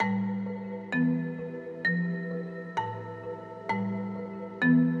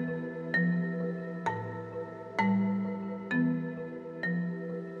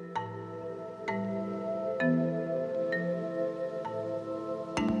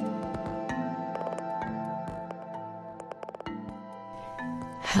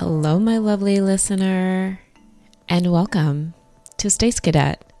Hello, my lovely listener, and welcome to Space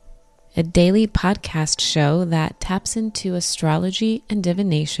Cadet, a daily podcast show that taps into astrology and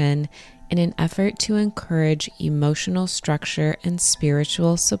divination in an effort to encourage emotional structure and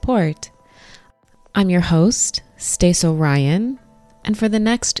spiritual support. I'm your host, Stace O'Ryan, and for the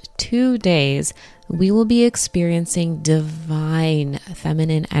next 2 days, we will be experiencing divine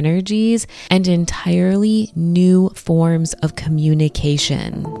feminine energies and entirely new forms of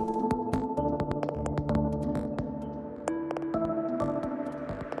communication.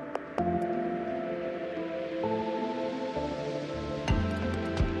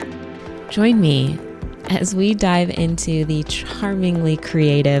 Join me as we dive into the charmingly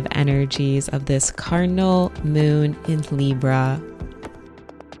creative energies of this cardinal moon in Libra.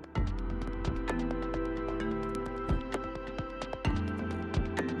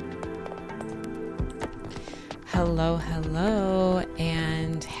 Hello,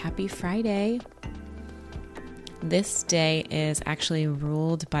 and happy Friday. This day is actually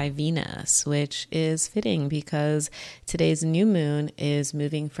ruled by Venus, which is fitting because today's new moon is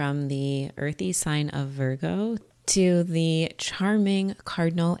moving from the earthy sign of Virgo to the charming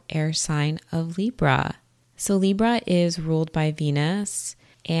cardinal air sign of Libra. So Libra is ruled by Venus,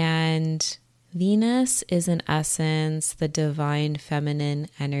 and Venus is in essence the divine feminine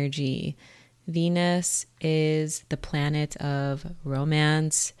energy. Venus is the planet of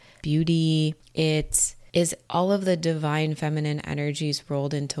romance, beauty. It is all of the divine feminine energies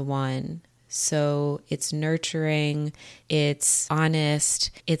rolled into one. So it's nurturing, it's honest,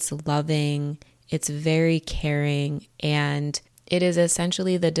 it's loving, it's very caring, and it is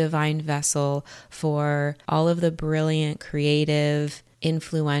essentially the divine vessel for all of the brilliant, creative,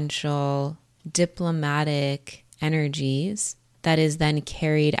 influential, diplomatic energies that is then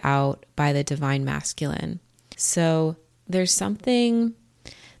carried out by the divine masculine. So there's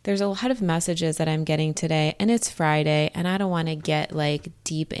a lot of messages that I'm getting today, and it's Friday, and I don't want to get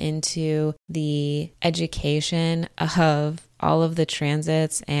deep into the education of all of the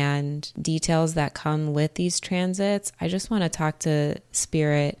transits and details that come with these transits. I just want to talk to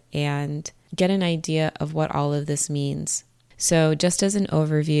Spirit and get an idea of what all of this means. So just as an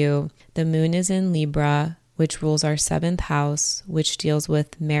overview, the moon is in Libra, which rules our 7th house, which deals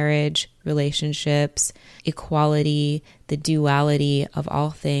with marriage, relationships, equality, the duality of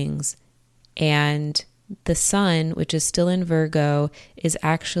all things. And the sun, which is still in Virgo, is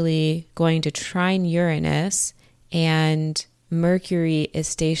actually going to trine Uranus, and Mercury is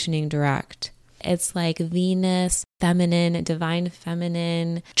stationing direct. It's like Venus, feminine, divine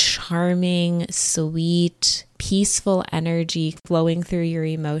feminine, charming, sweet, peaceful energy flowing through your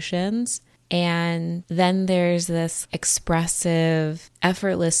emotions. And then there's this expressive,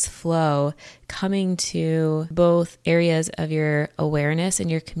 effortless flow coming to both areas of your awareness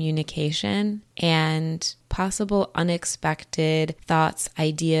and your communication, and possible unexpected thoughts,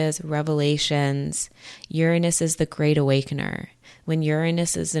 ideas, revelations. Uranus is the great awakener. When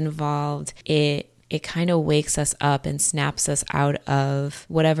Uranus is involved, it kind of wakes us up and snaps us out of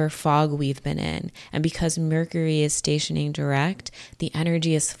whatever fog we've been in. And because Mercury is stationing direct, the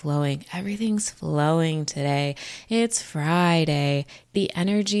energy is flowing. Everything's flowing today. It's Friday. The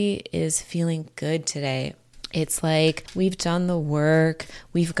energy is feeling good today. It's like we've done the work.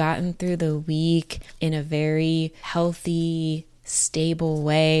 We've gotten through the week in a very healthy, stable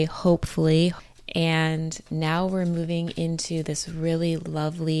way, hopefully. And now we're moving into this really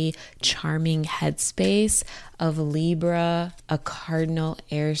lovely, charming headspace of Libra, a cardinal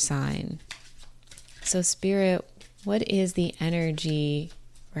air sign. So Spirit, what is the energy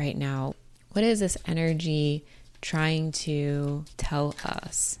right now? What is this energy trying to tell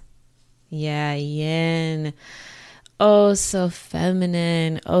us? Yeah, yin. Oh, so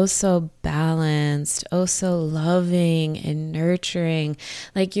feminine, oh, so balanced, oh, so loving and nurturing.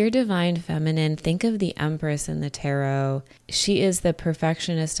 Like your divine feminine, think of the Empress in the tarot. She is the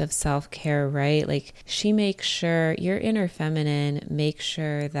perfectionist of self-care, right? Like she makes sure, your inner feminine makes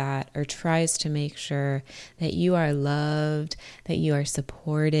sure that, or tries to make sure that you are loved, that you are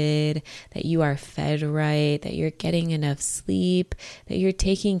supported, that you are fed right, that you're getting enough sleep, that you're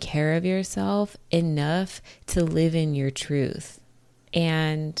taking care of yourself enough to live in your truth.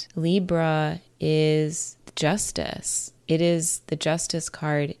 And Libra is justice. It is the justice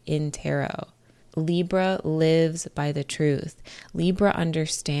card in tarot. Libra lives by the truth. Libra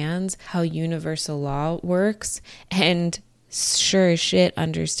understands how universal law works and sure as shit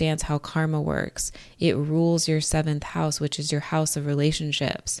understands how karma works. It rules your 7th house, which is your house of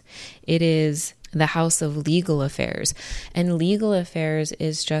relationships. It is the house of legal affairs. And legal affairs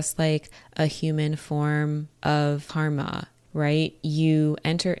is just like a human form of karma. right? You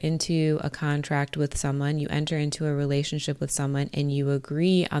enter into a contract with someone, you enter into a relationship with someone, and you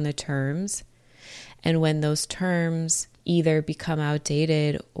agree on the terms. And when those terms either become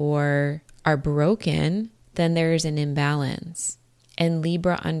outdated or are broken, then there's an imbalance. And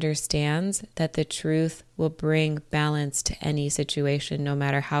Libra understands that the truth will bring balance to any situation, no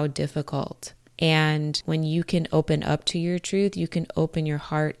matter how difficult. And when you can open up to your truth, you can open your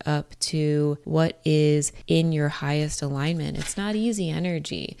heart up to what is in your highest alignment. It's not easy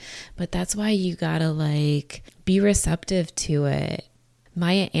energy, but that's why you gotta be receptive to it.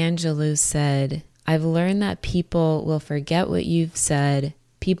 Maya Angelou said, I've learned that people will forget what you've said,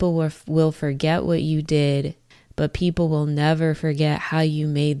 people will forget what you did, but people will never forget how you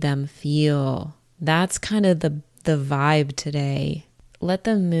made them feel. That's kind of the vibe today. Let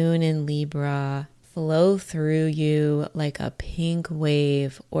the moon in Libra flow through you like a pink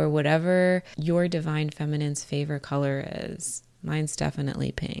wave, or whatever your divine feminine's favorite color is. Mine's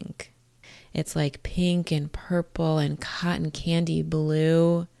definitely pink. It's like pink and purple and cotton candy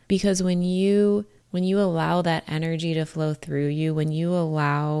blue. Because when you allow that energy to flow through you, when you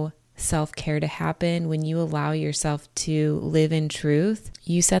allow self-care to happen, when you allow yourself to live in truth,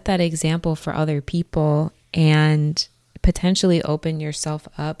 you set that example for other people and potentially open yourself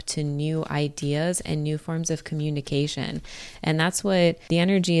up to new ideas and new forms of communication. And that's what the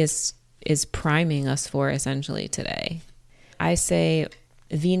energy is priming us for essentially today. I say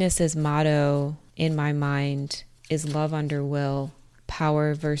Venus's motto in my mind is love under will,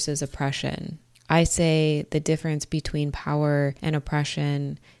 power versus oppression. I say the difference between power and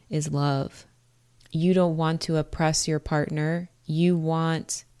oppression is love. You don't want to oppress your partner. You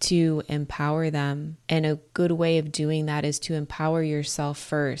want to empower them. And a good way of doing that is to empower yourself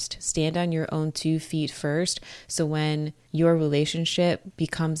first. Stand on your own 2 feet first. So when your relationship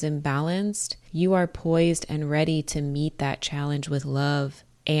becomes imbalanced, you are poised and ready to meet that challenge with love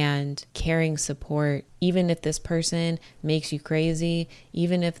and caring support. Even if this person makes you crazy,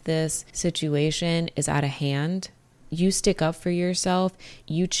 even if this situation is out of hand, you stick up for yourself,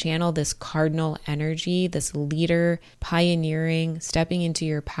 you channel this cardinal energy, this leader, pioneering, stepping into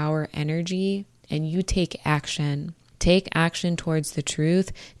your power energy, and you take action. Take action towards the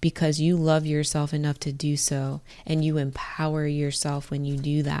truth because you love yourself enough to do so, and you empower yourself when you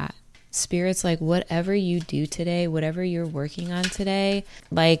do that. Spirit's like, whatever you do today, whatever you're working on today,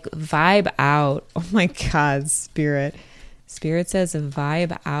 vibe out. Oh my God, Spirit. Spirit says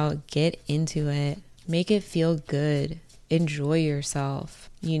vibe out, get into it. Make it feel good. Enjoy yourself.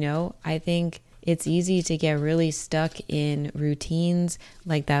 I think it's easy to get really stuck in routines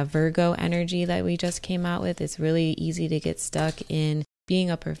like that Virgo energy that we just came out with. It's really easy to get stuck in being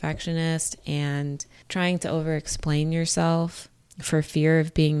a perfectionist and trying to over-explain yourself for fear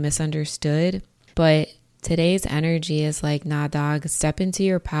of being misunderstood. But today's energy is like, nah, dog, step into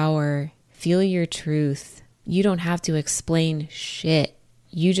your power. Feel your truth. You don't have to explain shit.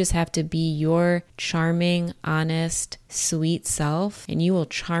 You just have to be your charming, honest, sweet self, and you will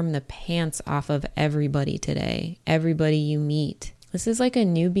charm the pants off of everybody today, everybody you meet. This is like a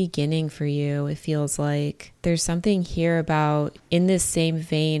new beginning for you. It feels like there's something here about, in this same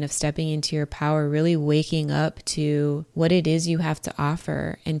vein of stepping into your power, really waking up to what it is you have to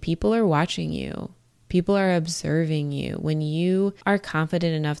offer. And people are watching you. People are observing you. When you are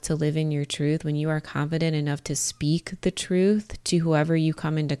confident enough to live in your truth, when you are confident enough to speak the truth to whoever you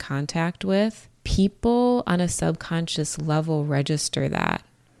come into contact with, people on a subconscious level register that.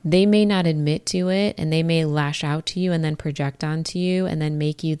 They may not admit to it, and they may lash out to you and then project onto you and then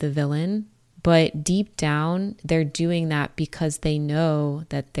make you the villain. But deep down, they're doing that because they know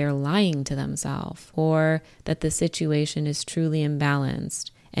that they're lying to themselves, or that the situation is truly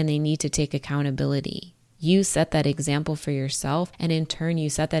imbalanced and they need to take accountability. You set that example for yourself, and in turn, you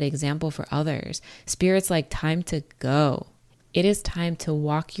set that example for others. Spirit's like, time to go. It is time to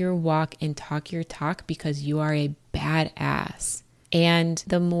walk your walk and talk your talk because you are a badass. And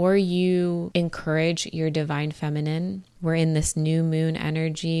the more you encourage your divine feminine, we're in this new moon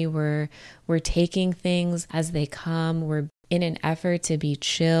energy, we're taking things as they come, we're in an effort to be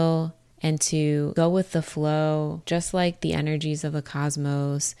chill and to go with the flow, just like the energies of the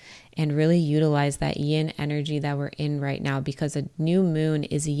cosmos, and really utilize that yin energy that we're in right now, because a new moon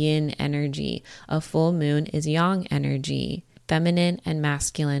is yin energy, a full moon is yang energy, feminine and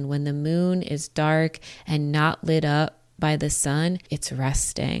masculine. When the moon is dark and not lit up by the sun, it's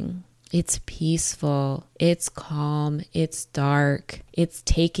resting. It's peaceful. It's calm. It's dark. It's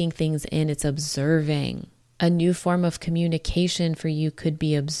taking things in. It's observing. A new form of communication for you could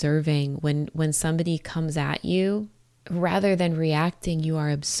be observing. When somebody comes at you, Rather than reacting, you are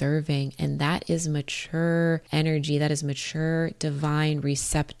observing. And that is mature energy. That is mature, divine,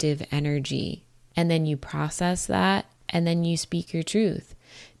 receptive energy. And then you process that, and then you speak your truth.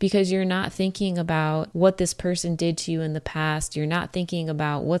 Because you're not thinking about what this person did to you in the past. You're not thinking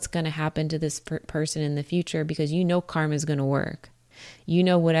about what's going to happen to this person in the future, because you know karma is going to work. You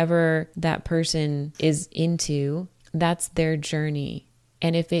know whatever that person is into, that's their journey.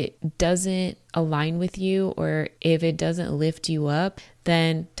 And if it doesn't align with you, or if it doesn't lift you up,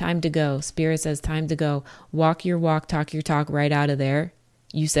 then time to go. Spirit says time to go. Walk your walk, talk your talk right out of there.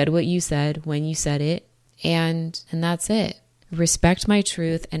 You said what you said when you said it, and that's it. Respect my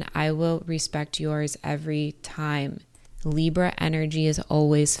truth, and I will respect yours every time. Libra energy is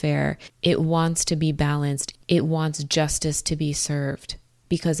always fair. It wants to be balanced. It wants justice to be served,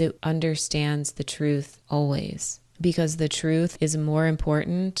 because it understands the truth always. Because the truth is more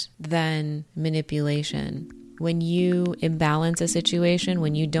important than manipulation. When you imbalance a situation,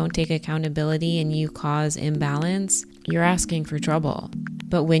 when you don't take accountability and you cause imbalance, you're asking for trouble.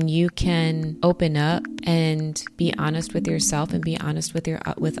 But when you can open up and be honest with yourself and be honest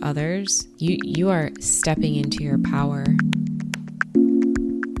with others, you are stepping into your power.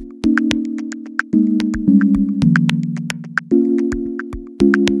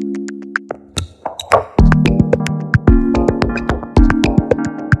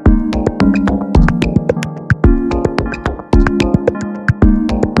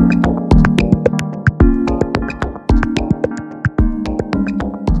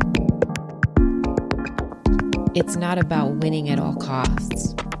 It's not about winning at all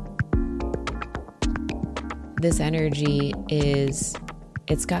costs. This energy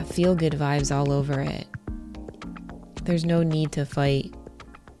it's got feel-good vibes all over it. There's no need to fight.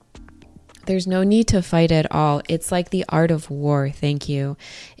 There's no need to fight at all. It's like the art of war. Thank you.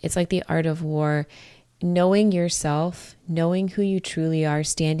 It's like the art of war. Knowing yourself, knowing who you truly are,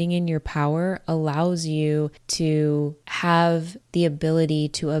 standing in your power allows you to have the ability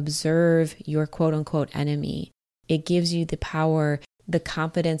to observe your quote-unquote enemy. It gives you the power, the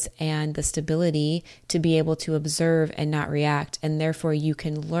confidence, and the stability to be able to observe and not react. And therefore, you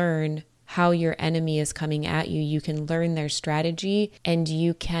can learn how your enemy is coming at you. You can learn their strategy, and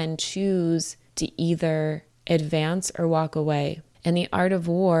you can choose to either advance or walk away. And the art of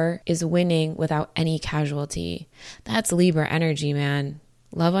war is winning without any casualty. That's Libra energy, man.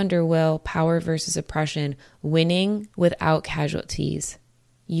 Love under will, power versus oppression, winning without casualties.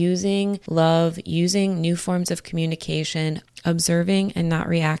 Using love, using new forms of communication, observing and not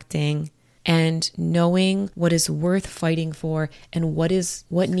reacting, and knowing what is worth fighting for and what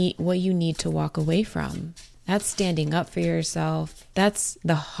you need to walk away from. That's standing up for yourself. That's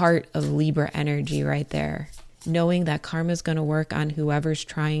the heart of Libra energy right there. Knowing that karma is going to work on whoever's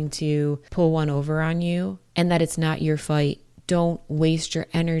trying to pull one over on you, and that it's not your fight. Don't waste your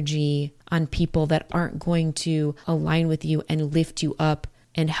energy on people that aren't going to align with you and lift you up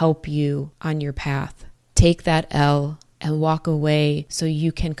and help you on your path. Take that L and walk away so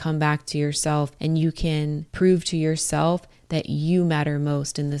you can come back to yourself and you can prove to yourself that you matter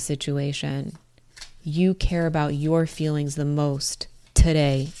most in the situation. You care about your feelings the most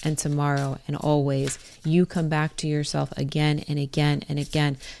today and tomorrow and always. You come back to yourself again and again and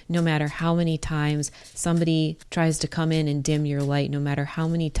again, no matter how many times somebody tries to come in and dim your light, no matter how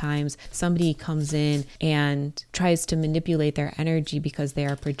many times somebody comes in and tries to manipulate their energy because they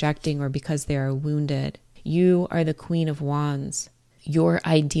are projecting or because they are wounded. You are the Queen of Wands. Your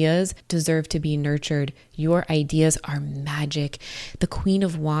ideas deserve to be nurtured. Your ideas are magic. The Queen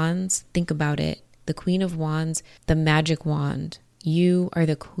of Wands, think about it. The Queen of Wands, the magic wand. You are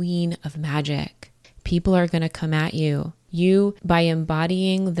the queen of magic. People are going to come at you. You, by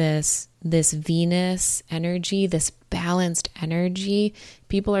embodying this Venus energy, this balanced energy,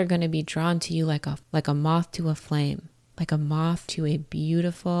 people are going to be drawn to you like a moth to a flame, like a moth to a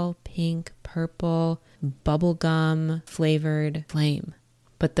beautiful pink, purple, bubblegum flavored flame.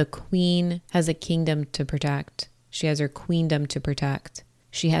 But the queen has a kingdom to protect. She has her queendom to protect.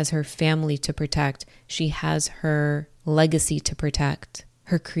 She has her family to protect. She has her legacy to protect,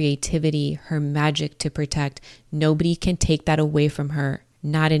 her creativity, her magic to protect. Nobody can take that away from her.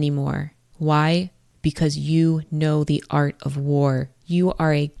 Not anymore. Why? Because you know the art of war. You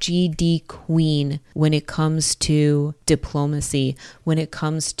are a GD queen when it comes to diplomacy, when it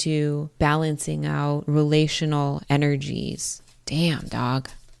comes to balancing out relational energies. Damn, dog.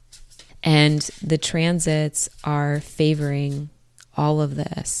 And the transits are favoring all of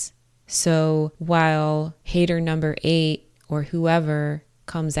this. So while hater number 8 or whoever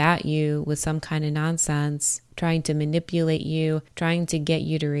comes at you with some kind of nonsense, trying to manipulate you, trying to get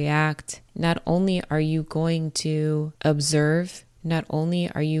you to react. Not only are you going to observe, not only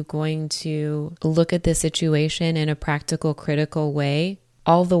are you going to look at the situation in a practical, critical way,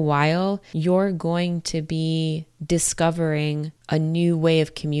 all the while, you're going to be discovering a new way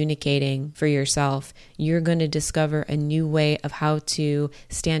of communicating for yourself. You're going to discover a new way of how to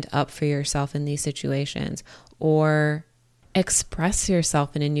stand up for yourself in these situations or express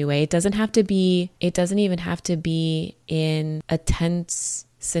yourself in a new way. It doesn't even have to be in a tense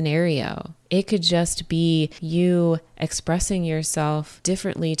scenario. It could just be you expressing yourself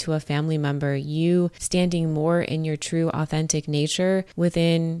differently to a family member, you standing more in your true authentic nature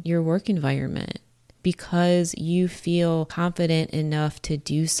within your work environment because you feel confident enough to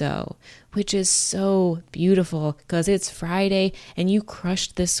do so, which is so beautiful because it's Friday and you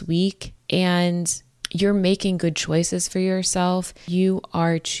crushed this week and you're making good choices for yourself. You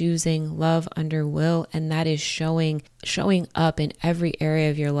are choosing love under will, and that is showing up in every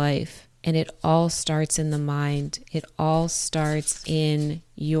area of your life. And it all starts in the mind. It all starts in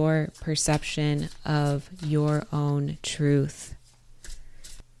your perception of your own truth.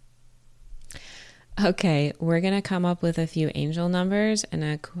 Okay, we're going to come up with a few angel numbers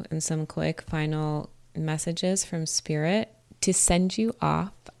and some quick final messages from Spirit to send you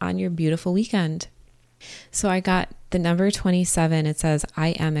off on your beautiful weekend. So I got the number 27. It says, I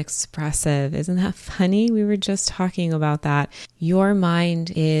am expressive. Isn't that funny? We were just talking about that. Your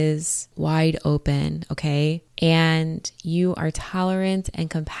mind is wide open, okay? And you are tolerant and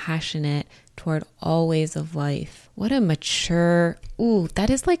compassionate toward all ways of life. What a mature,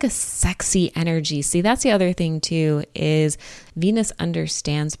 that is like a sexy energy. See, that's the other thing too, is Venus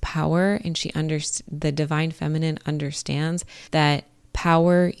understands power, and the divine feminine understands that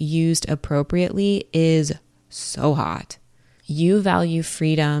power used appropriately is so hot. You value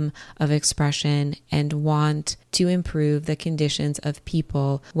freedom of expression and want to improve the conditions of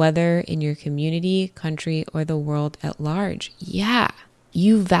people, whether in your community, country, or the world at large. Yeah,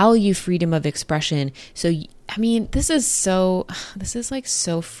 you value freedom of expression. So, I mean, this is like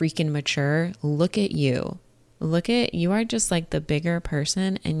so freaking mature. Look at you. You are just like the bigger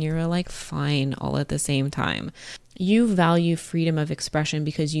person and you're like fine all at the same time. You value freedom of expression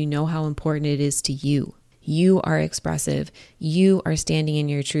because you know how important it is to you. You are expressive. You are standing in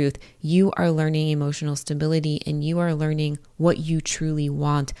your truth. You are learning emotional stability, and you are learning what you truly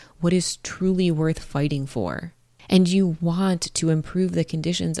want, what is truly worth fighting for. And you want to improve the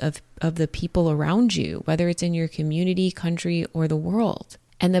conditions of the people around you, whether it's in your community, country, or the world.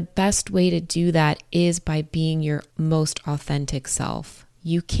 And the best way to do that is by being your most authentic self.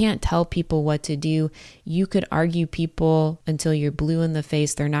 You can't tell people what to do. You could argue people until you're blue in the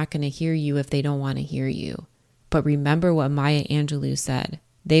face. They're not going to hear you if they don't want to hear you. But remember what Maya Angelou said.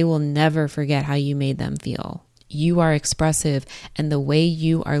 They will never forget how you made them feel. You are expressive, and the way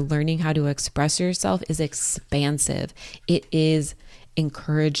you are learning how to express yourself is expansive. It is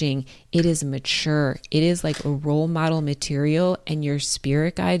encouraging. It is mature. It is like a role model material, and your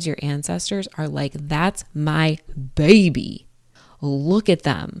spirit guides, your ancestors are like, that's my baby. Look at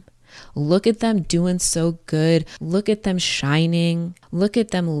them. Look at them doing so good. Look at them shining. Look at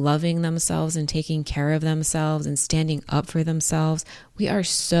them loving themselves and taking care of themselves and standing up for themselves. We are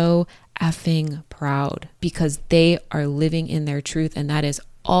so effing proud because they are living in their truth, and that is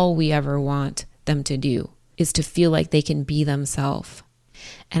all we ever want them to do, is to feel like they can be themselves.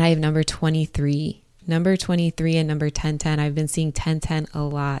 And I have number 23. Number 23 and number 1010. I've been seeing 1010 a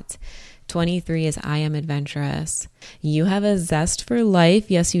lot. 23 is I am adventurous. You have a zest for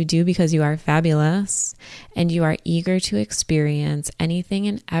life. Yes, you do, because you are fabulous and you are eager to experience anything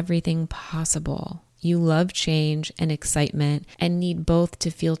and everything possible. You love change and excitement and need both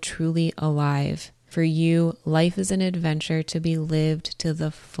to feel truly alive. For you, life is an adventure to be lived to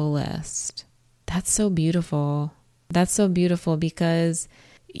the fullest. That's so beautiful. That's so beautiful because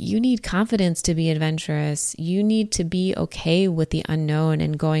you need confidence to be adventurous. You need to be okay with the unknown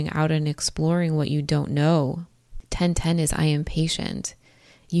and going out and exploring what you don't know. 1010 is I am patient.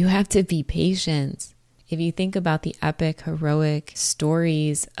 You have to be patient. If you think about the epic, heroic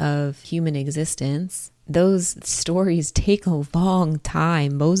stories of human existence, those stories take a long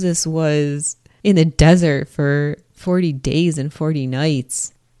time. Moses was in the desert for 40 days and 40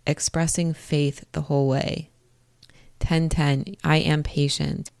 nights, expressing faith the whole way. 1010, I am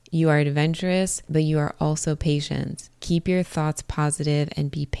patient. You are adventurous, but you are also patient. Keep your thoughts positive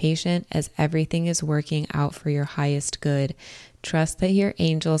and be patient as everything is working out for your highest good. Trust that your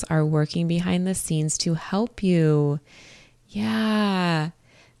angels are working behind the scenes to help you. Yeah,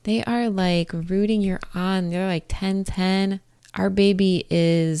 they are like rooting you on. They're like 1010. Our baby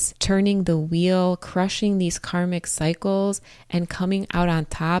is turning the wheel, crushing these karmic cycles, and coming out on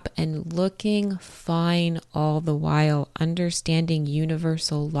top and looking fine all the while, understanding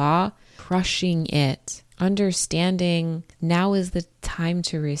universal law, crushing it, understanding now is the time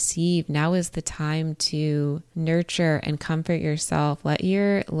to receive. Now is the time to nurture and comfort yourself. Let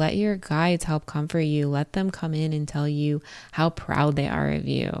your guides help comfort you. Let them come in and tell you how proud they are of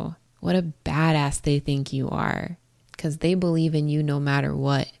you. What a badass they think you are. Because they believe in you no matter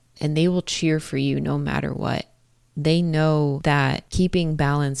what, and they will cheer for you no matter what. They know that keeping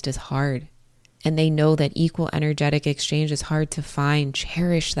balanced is hard, and they know that equal energetic exchange is hard to find.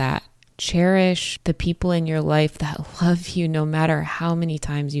 Cherish that. Cherish the people in your life that love you no matter how many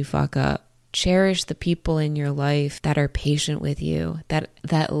times you fuck up. Cherish the people in your life that are patient with you,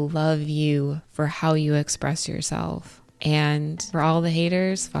 that love you for how you express yourself. And for all the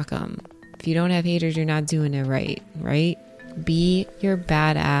haters, fuck them. If you don't have haters, you're not doing it right? Be your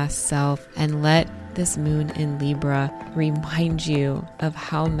badass self and let this moon in Libra remind you of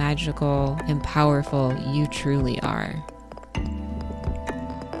how magical and powerful you truly are.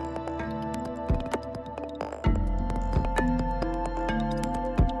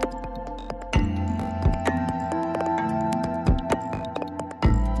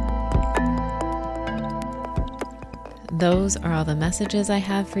 Those are all the messages I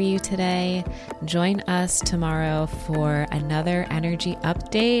have for you today. Join us tomorrow for another energy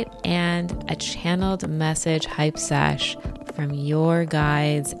update and a channeled message hype sesh from your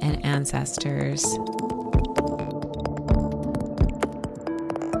guides and ancestors.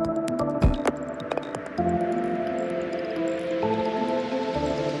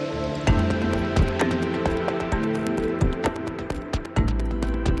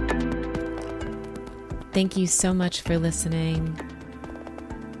 Thank you so much for listening.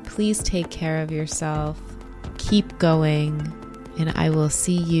 Please take care of yourself. Keep going, and I will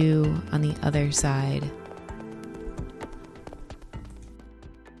see you on the other side.